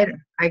 Like I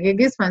get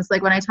goosebumps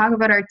like when I talk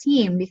about our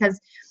team, because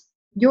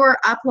your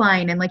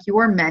upline and like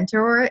your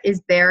mentor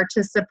is there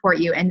to support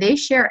you, and they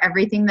share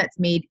everything that's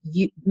made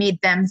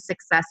them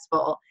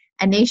successful,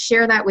 and they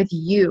share that with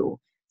you.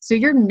 So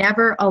you're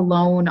never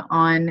alone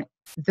on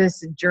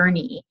this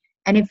journey.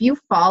 And if you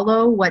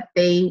follow what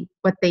they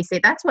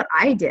say, that's what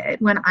I did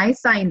when I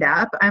signed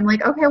up. I'm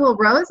like, okay, well,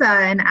 Rosa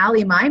and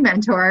Ali, my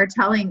mentor,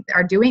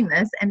 are doing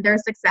this, and they're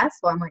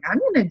successful. I'm like, I'm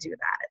going to do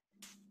that.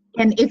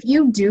 And if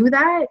you do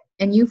that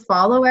and you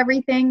follow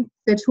everything,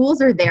 the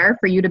tools are there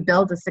for you to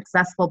build a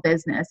successful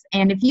business.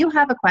 And if you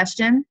have a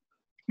question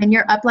and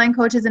your upline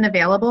coach isn't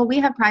available, we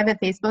have private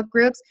Facebook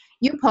groups.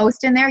 You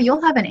post in there,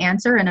 you'll have an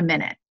answer in a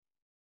minute.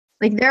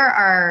 Like, there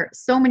are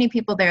so many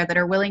people there that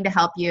are willing to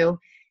help you,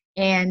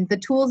 and the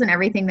tools and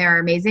everything there are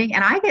amazing.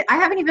 And I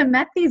haven't even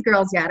met these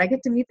girls yet. I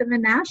get to meet them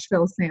in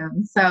Nashville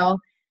soon. So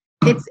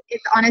it's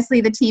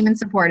honestly, the team and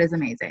support is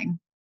amazing.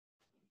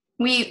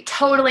 We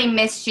totally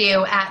missed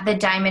you at the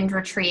Diamond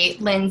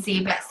Retreat,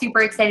 Lindsay, but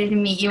super excited to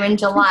meet you in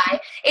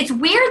July. It's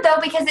weird though,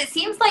 because it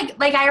seems like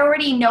I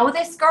already know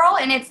this girl,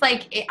 and it's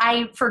like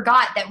I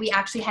forgot that we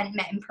actually hadn't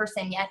met in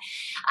person yet.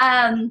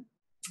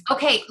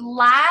 Okay,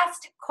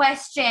 last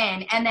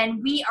question, and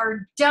then we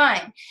are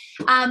done.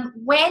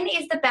 When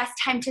is the best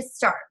time to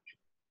start?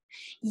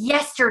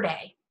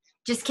 Yesterday.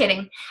 Just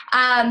kidding.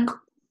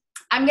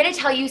 I'm going to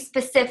tell you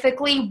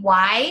specifically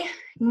why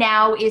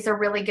now is a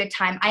really good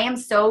time. I am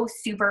so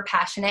super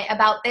passionate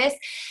about this.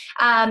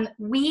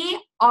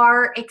 We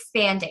are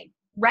expanding.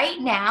 Right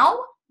now,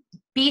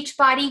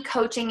 Beachbody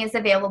coaching is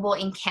available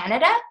in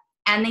Canada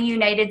and the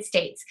United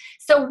States.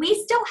 So we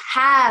still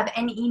have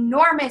an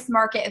enormous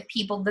market of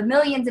people, the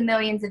millions and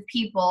millions of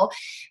people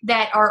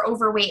that are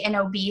overweight and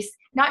obese,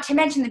 not to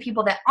mention the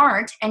people that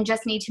aren't and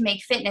just need to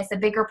make fitness a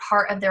bigger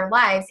part of their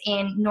lives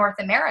in North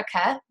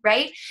America,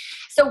 right?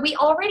 So we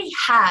already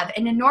have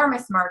an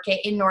enormous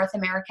market in North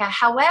America.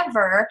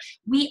 However,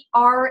 we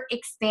are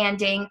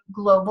expanding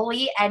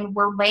globally, and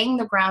we're laying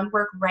the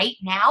groundwork right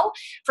now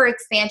for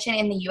expansion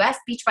in the US.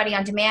 Beachbody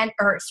On Demand,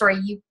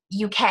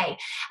 UK.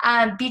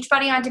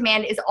 Beachbody On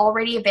Demand is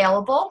already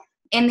available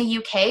in the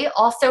UK.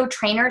 Also,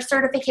 trainer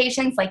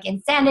certifications like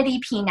Insanity,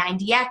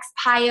 P90X,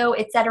 PIO,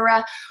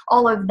 etc.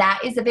 All of that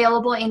is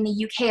available in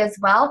the UK as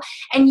well.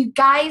 And you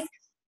guys,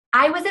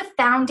 I was a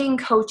founding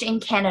coach in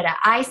Canada.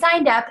 I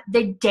signed up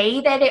the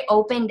day that it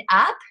opened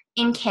up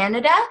in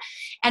Canada,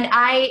 and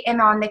I am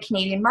on the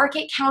Canadian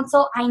Market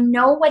Council. I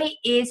know what it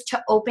is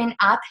to open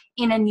up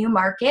in a new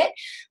market.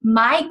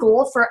 My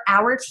goal for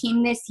our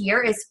team this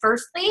year is,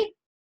 firstly,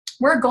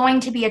 we're going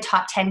to be a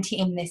top 10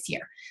 team this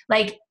year.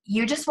 Like,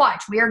 you just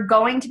watch. We are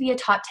going to be a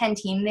top 10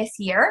 team this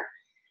year,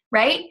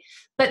 right?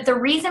 But the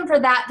reason for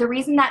that, the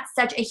reason that's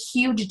such a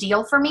huge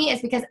deal for me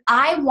is because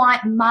I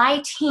want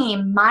my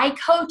team, my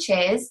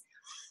coaches,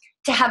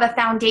 to have a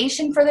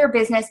foundation for their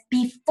business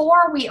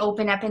before we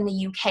open up in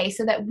the UK,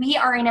 so that we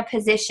are in a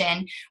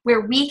position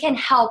where we can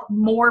help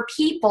more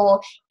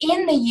people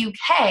in the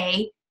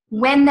UK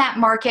when that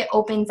market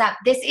opens up.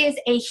 This is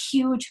a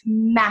huge,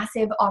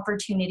 massive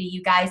opportunity,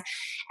 you guys.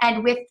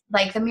 And with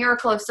like the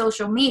miracle of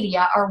social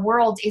media, our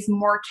world is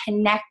more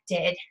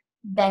connected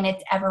than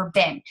it's ever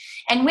been.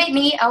 And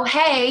Whitney, oh,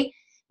 hey,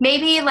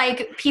 maybe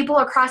like people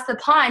across the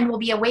pond will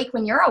be awake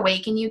when you're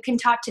awake and you can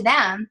talk to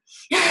them.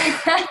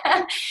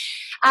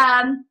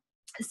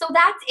 So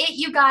that's it,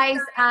 you guys.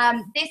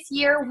 This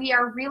year, we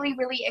are really,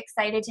 really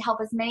excited to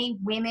help as many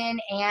women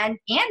and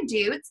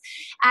dudes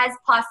as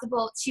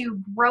possible to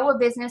grow a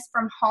business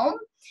from home.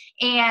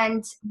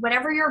 And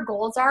whatever your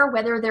goals are,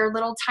 whether they're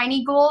little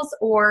tiny goals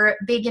or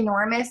big,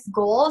 enormous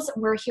goals,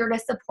 we're here to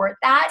support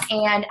that.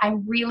 And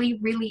I'm really,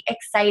 really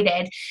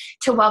excited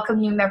to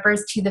welcome new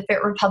members to the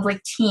Fit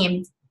Republic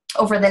team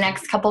over the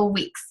next couple of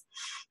weeks.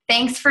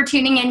 Thanks for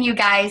tuning in, you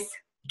guys.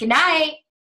 Good night.